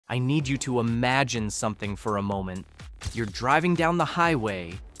I need you to imagine something for a moment. You're driving down the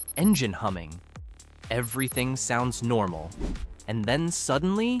highway, engine humming. Everything sounds normal. And then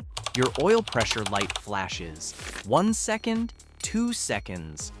suddenly, your oil pressure light flashes. 1 second, 2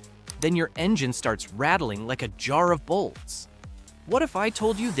 seconds. Then your engine starts rattling like a jar of bolts. What if I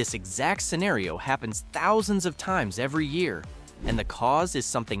told you this exact scenario happens thousands of times every year, and the cause is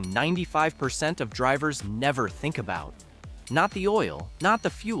something 95% of drivers never think about? Not the oil, not the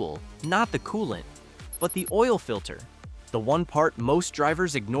fuel, not the coolant, but the oil filter. The one part most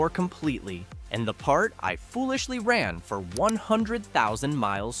drivers ignore completely, and the part I foolishly ran for 100,000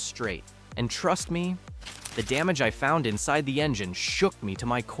 miles straight. And trust me, the damage I found inside the engine shook me to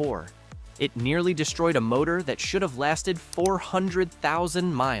my core. It nearly destroyed a motor that should have lasted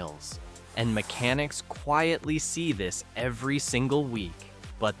 400,000 miles. And mechanics quietly see this every single week,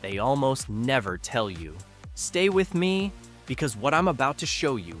 but they almost never tell you. Stay with me, because what I'm about to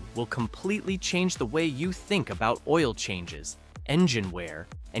show you will completely change the way you think about oil changes, engine wear,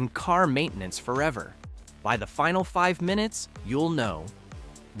 and car maintenance forever. By the final 5 minutes, you'll know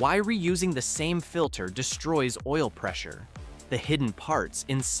why reusing the same filter destroys oil pressure, the hidden parts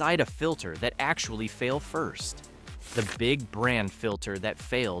inside a filter that actually fail first, the big brand filter that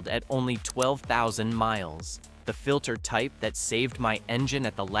failed at only 12,000 miles, the filter type that saved my engine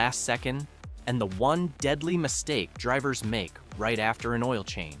at the last second, and the one deadly mistake drivers make right after an oil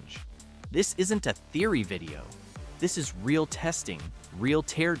change. This isn't a theory video. This is real testing, real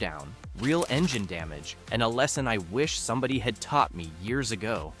teardown, real engine damage, and a lesson I wish somebody had taught me years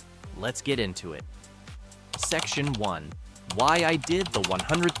ago. Let's get into it. Section 1. Why I did the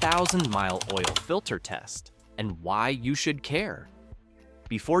 100,000 mile oil filter test, and why you should care.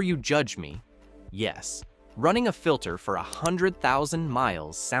 Before you judge me, yes, running a filter for 100,000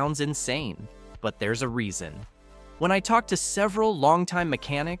 miles sounds insane, but there's a reason. When I talked to several longtime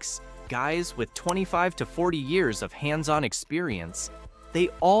mechanics, guys with 25 to 40 years of hands-on experience, they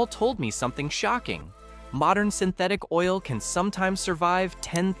all told me something shocking. Modern synthetic oil can sometimes survive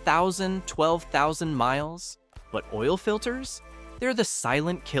 10,000, 12,000 miles, but oil filters? They're the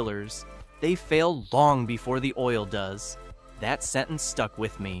silent killers. They fail long before the oil does. That sentence stuck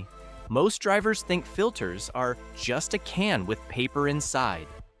with me. Most drivers think filters are just a can with paper inside.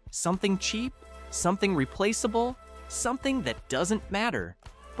 Something cheap, something replaceable, something that doesn't matter.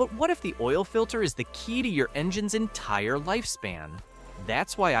 But what if the oil filter is the key to your engine's entire lifespan?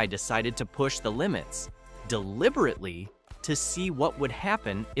 That's why I decided to push the limits, deliberately, to see what would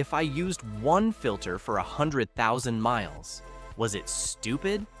happen if I used one filter for 100,000 miles. Was it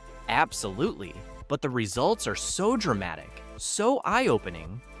stupid? Absolutely. But the results are so dramatic, so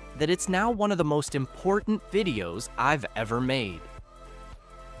eye-opening, that it's now one of the most important videos I've ever made.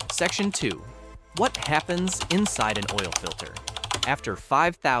 Section 2. What happens inside an oil filter? After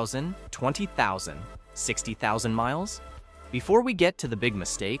 5,000, 20,000, 60,000 miles? Before we get to the big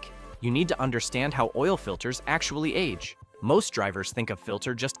mistake, you need to understand how oil filters actually age. Most drivers think a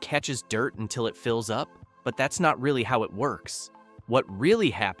filter just catches dirt until it fills up, but that's not really how it works. What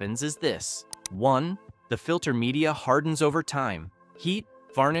really happens is this. 1. The filter media hardens over time. Heat,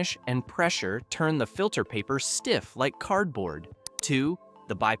 varnish, and pressure turn the filter paper stiff like cardboard. 2.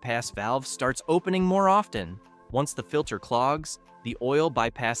 The bypass valve starts opening more often. Once the filter clogs, the oil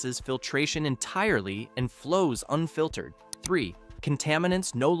bypasses filtration entirely and flows unfiltered. 3.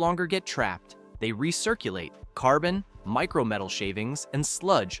 Contaminants no longer get trapped. They recirculate. Carbon, micrometal shavings, and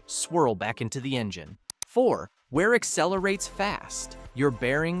sludge swirl back into the engine. 4. Wear accelerates fast. Your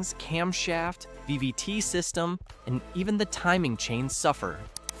bearings, camshaft, VVT system, and even the timing chain suffer.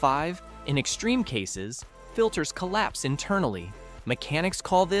 5. In extreme cases, filters collapse internally. Mechanics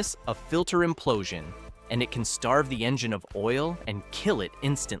call this a filter implosion, and it can starve the engine of oil and kill it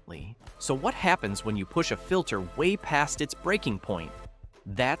instantly. So what happens when you push a filter way past its breaking point?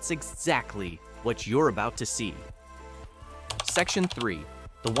 That's exactly what you're about to see. Section 3.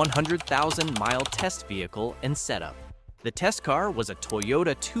 The 100,000 mile test vehicle and setup. The test car was a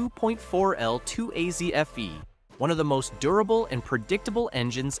Toyota 2.4L 2AZ FE, one of the most durable and predictable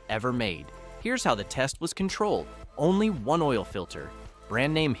engines ever made. Here's how the test was controlled. Only one oil filter,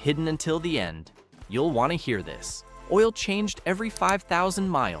 brand name hidden until the end. You'll want to hear this. Oil changed every 5,000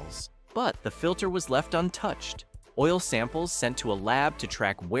 miles, but the filter was left untouched. Oil samples sent to a lab to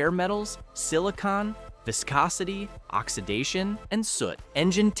track wear metals, silicon, viscosity, oxidation, and soot.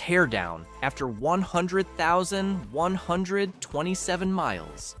 Engine teardown after 100,127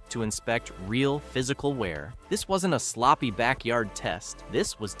 miles to inspect real physical wear. This wasn't a sloppy backyard test.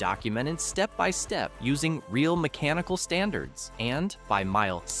 This was documented step by step using real mechanical standards. And by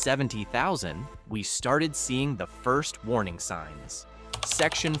mile 70,000, we started seeing the first warning signs.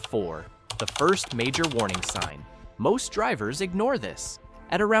 Section 4. The first major warning sign. Most drivers ignore this.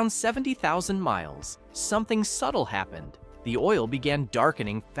 At around 70,000 miles, something subtle happened. The oil began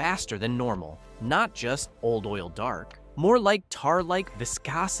darkening faster than normal. Not just old oil dark, more like tar-like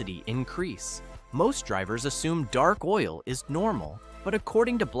viscosity increase. Most drivers assume dark oil is normal, but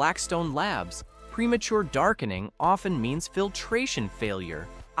according to Blackstone Labs, premature darkening often means filtration failure,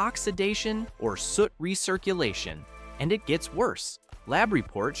 oxidation, or soot recirculation. And it gets worse. Lab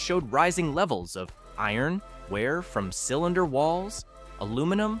reports showed rising levels of iron, wear from cylinder walls,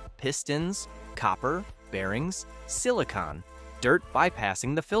 aluminum, pistons, copper, bearings, silicon, dirt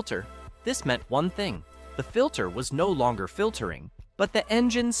bypassing the filter. This meant one thing: the filter was no longer filtering, but the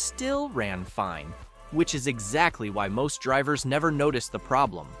engine still ran fine, which is exactly why most drivers never notice the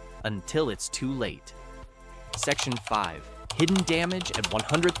problem until it's too late. Section 5. Hidden damage at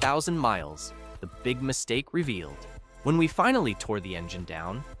 100,000 miles. The big mistake revealed. When we finally tore the engine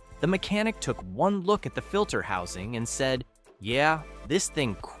down, the mechanic took one look at the filter housing and said, "Yeah, this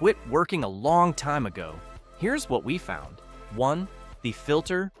thing quit working a long time ago." Here's what we found. 1. The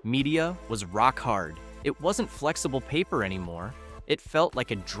filter media was rock hard. It wasn't flexible paper anymore. It felt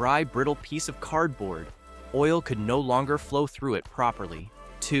like a dry, brittle piece of cardboard. Oil could no longer flow through it properly.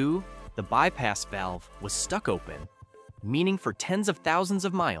 2. The bypass valve was stuck open, meaning for tens of thousands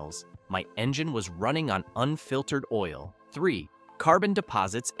of miles, my engine was running on unfiltered oil. 3. Carbon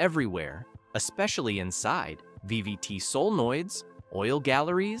deposits everywhere, especially inside. VVT solenoids, oil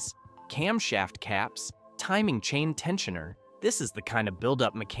galleries, camshaft caps, timing chain tensioner. This is the kind of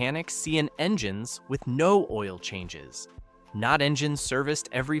buildup mechanics see in engines with no oil changes, not engines serviced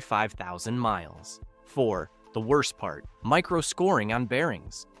every 5,000 miles. 4. The worst part, micro scoring on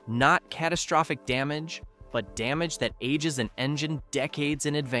bearings. Not catastrophic damage, but damage that ages an engine decades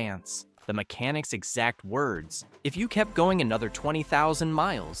in advance. The mechanic's exact words: if you kept going another 20,000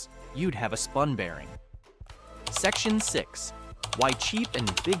 miles, you'd have a spun bearing. Section 6. Why cheap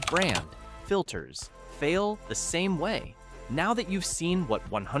and big brand filters fail the same way. Now that you've seen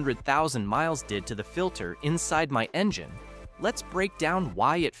what 100,000 miles did to the filter inside my engine, let's break down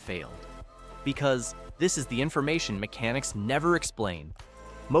why it failed. Because this is the information mechanics never explain.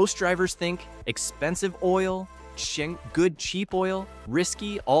 Most drivers think expensive oil, good cheap oil,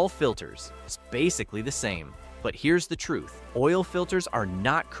 risky all filters. It's basically the same. But here's the truth. Oil filters are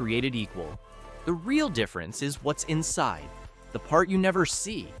not created equal. The real difference is what's inside, the part you never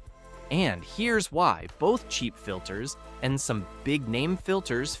see. And here's why both cheap filters and some big name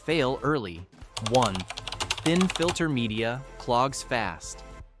filters fail early. 1. Thin filter media clogs fast.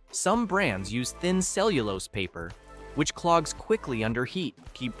 Some brands use thin cellulose paper, which clogs quickly under heat,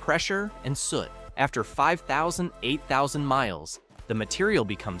 pressure, and soot. After 5,000, 8,000 miles, the material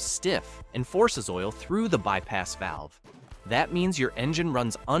becomes stiff and forces oil through the bypass valve. That means your engine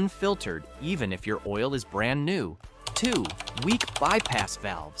runs unfiltered even if your oil is brand new. 2. Weak bypass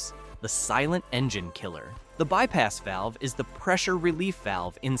valves. The silent engine killer. The bypass valve is the pressure relief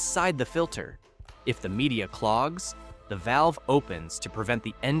valve inside the filter. If the media clogs, the valve opens to prevent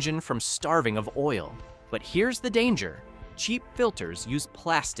the engine from starving of oil. But here's the danger. Cheap filters use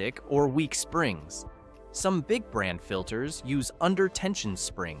plastic or weak springs. Some big brand filters use under-tension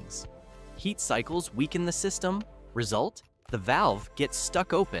springs. Heat cycles weaken the system. Result? The valve gets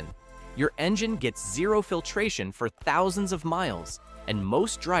stuck open. Your engine gets zero filtration for thousands of miles, and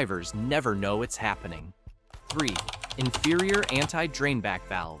most drivers never know it's happening. 3. Inferior anti-drainback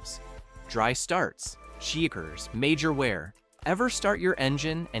valves. Dry starts, shakers, major wear. Ever start your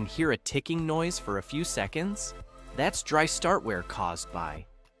engine and hear a ticking noise for a few seconds? That's dry start wear caused by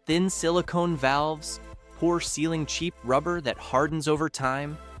thin silicone valves, poor sealing cheap rubber that hardens over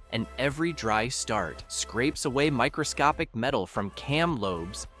time, and every dry start scrapes away microscopic metal from cam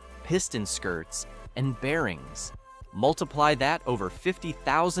lobes, piston skirts, and bearings. Multiply that over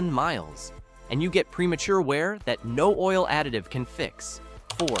 50,000 miles, and you get premature wear that no oil additive can fix.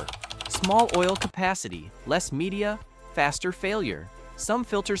 4. Small oil capacity, less media, faster failure. Some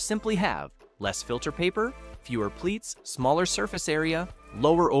filters simply have less filter paper, fewer pleats, smaller surface area,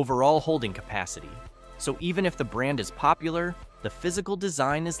 lower overall holding capacity. So even if the brand is popular, the physical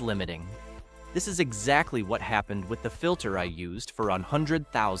design is limiting. This is exactly what happened with the filter I used for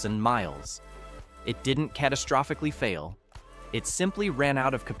 100,000 miles. It didn't catastrophically fail. It simply ran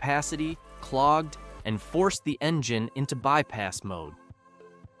out of capacity, clogged, and forced the engine into bypass mode.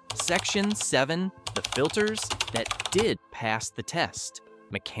 Section 7. The filters that did pass the test.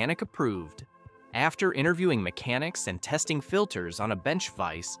 Mechanic approved. After interviewing mechanics and testing filters on a bench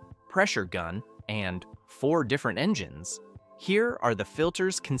vise, pressure gun, and 4 different engines, here are the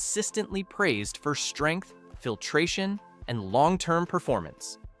filters consistently praised for strength, filtration, and long-term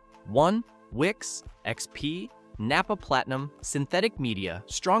performance. 1. Wix XP Napa Platinum Synthetic Media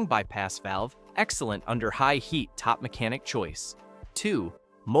Strong Bypass Valve, excellent under high heat, top mechanic choice. 2.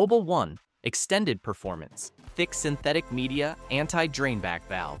 Mobile 1 Extended Performance Thick Synthetic Media Anti-Drainback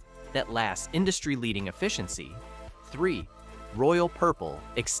Valve that lasts industry-leading efficiency. 3. Royal Purple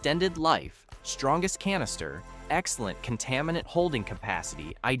Extended Life Strongest Canister, excellent contaminant holding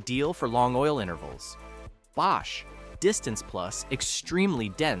capacity, ideal for long oil intervals. Bosch Distance Plus Extremely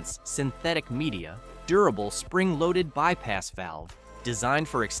Dense Synthetic Media Durable Spring-Loaded Bypass Valve, designed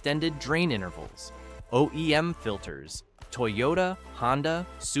for extended drain intervals. OEM Filters Toyota, Honda,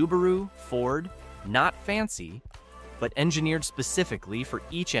 Subaru, Ford, not fancy, but engineered specifically for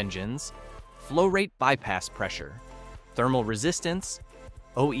each engine's flow rate bypass pressure. Thermal resistance,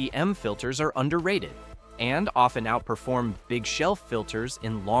 OEM filters are underrated and often outperform big shelf filters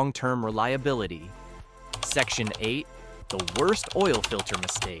in long-term reliability. Section 8, the worst oil filter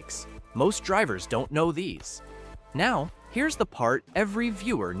mistakes. Most drivers don't know these. Now, here's the part every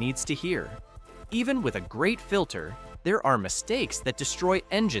viewer needs to hear. Even with a great filter, there are mistakes that destroy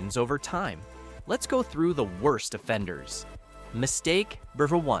engines over time. Let's go through the worst offenders. Mistake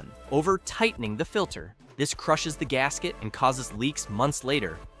number 1, over-tightening the filter. This crushes the gasket and causes leaks months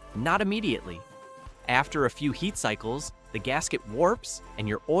later, not immediately. After a few heat cycles, the gasket warps and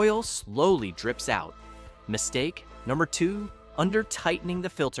your oil slowly drips out. Mistake number 2, under-tightening the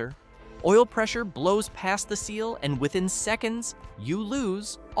filter. Oil pressure blows past the seal and within seconds, you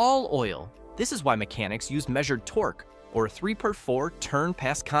lose all oil. This is why mechanics use measured torque or 3/4 turn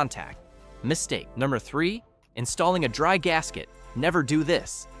past contact. Mistake number 3, installing a dry gasket. Never do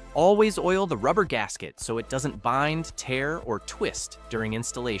this. Always oil the rubber gasket so it doesn't bind, tear, or twist during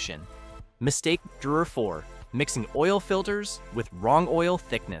installation. Mistake number 4, mixing oil filters with wrong oil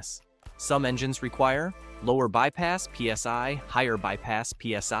thickness. Some engines require lower bypass PSI, higher bypass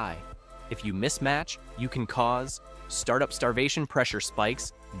PSI. If you mismatch, you can cause startup starvation pressure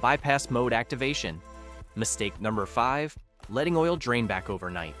spikes, bypass mode activation. Mistake number 5, letting oil drain back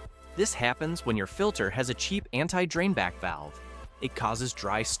overnight. This happens when your filter has a cheap anti-drainback valve. It causes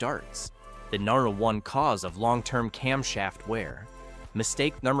dry starts, the number 1 cause of long-term camshaft wear.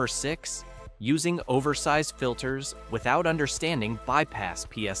 Mistake number 6, using oversized filters without understanding bypass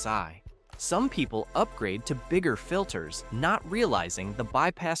PSI. Some people upgrade to bigger filters, not realizing the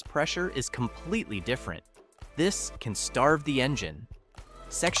bypass pressure is completely different. This can starve the engine.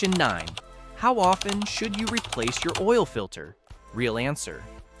 Section 9. How often should you replace your oil filter? Real answer.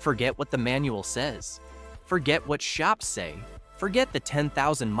 Forget what the manual says. Forget what shops say. Forget the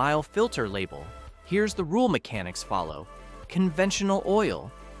 10,000-mile filter label. Here's the rule mechanics follow. Conventional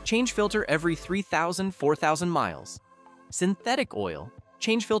oil. Change filter every 3,000, 4,000 miles. Synthetic oil.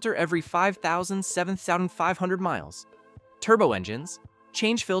 Change filter every 5,000, 7,500 miles. Turbo engines.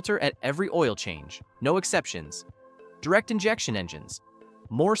 Change filter at every oil change. No exceptions. Direct injection engines.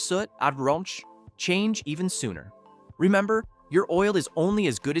 More soot, adranche, change even sooner. Remember, your oil is only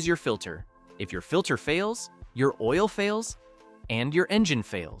as good as your filter. If your filter fails, your oil fails, and your engine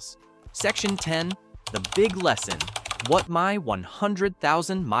fails. Section 10, the big lesson. What my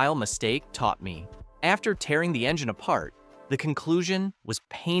 100,000-mile mistake taught me. After tearing the engine apart, the conclusion was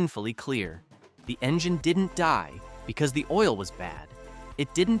painfully clear. The engine didn't die because the oil was bad.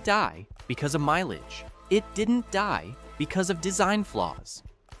 It didn't die because of mileage. It didn't die because of design flaws.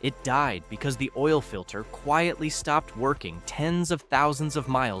 It died because the oil filter quietly stopped working tens of thousands of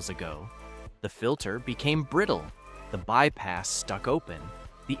miles ago. The filter became brittle. The bypass stuck open.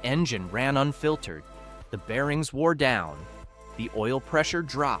 The engine ran unfiltered. The bearings wore down. The oil pressure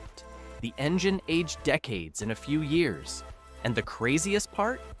dropped. The engine aged decades in a few years. And the craziest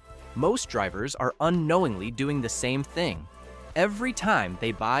part? Most drivers are unknowingly doing the same thing. Every time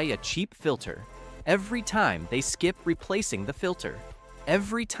they buy a cheap filter, every time they skip replacing the filter,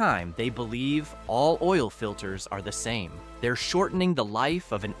 every time they believe all oil filters are the same, they're shortening the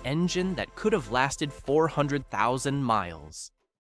life of an engine that could have lasted 400,000 miles.